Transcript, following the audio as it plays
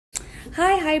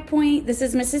Hi, High Point. This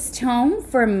is Mrs. Tome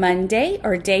for Monday,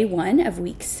 or day 1 of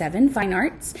week 7, Fine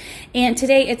Arts. And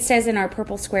today it says in our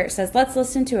purple square, it says, let's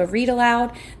listen to a read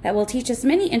aloud that will teach us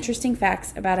many interesting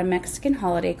facts about a Mexican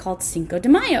holiday called Cinco de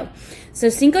Mayo. So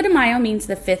Cinco de Mayo means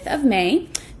the 5th of May.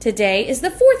 Today is the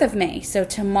 4th of May. So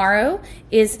tomorrow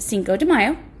is Cinco de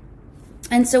Mayo.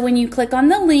 And so when you click on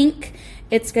the link,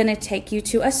 it's going to take you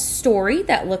to a story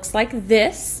that looks like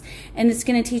this, and it's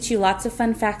going to teach you lots of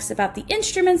fun facts about the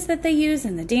instruments that they use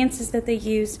and the dances that they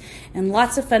use, and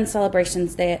lots of fun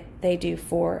celebrations that they do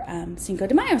for Cinco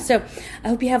de Mayo. So I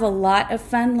hope you have a lot of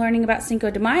fun learning about Cinco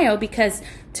de Mayo, because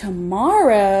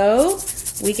tomorrow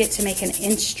we get to make an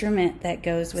instrument that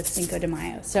goes with Cinco de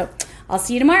Mayo. So I'll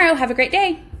see you tomorrow. Have a great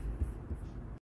day.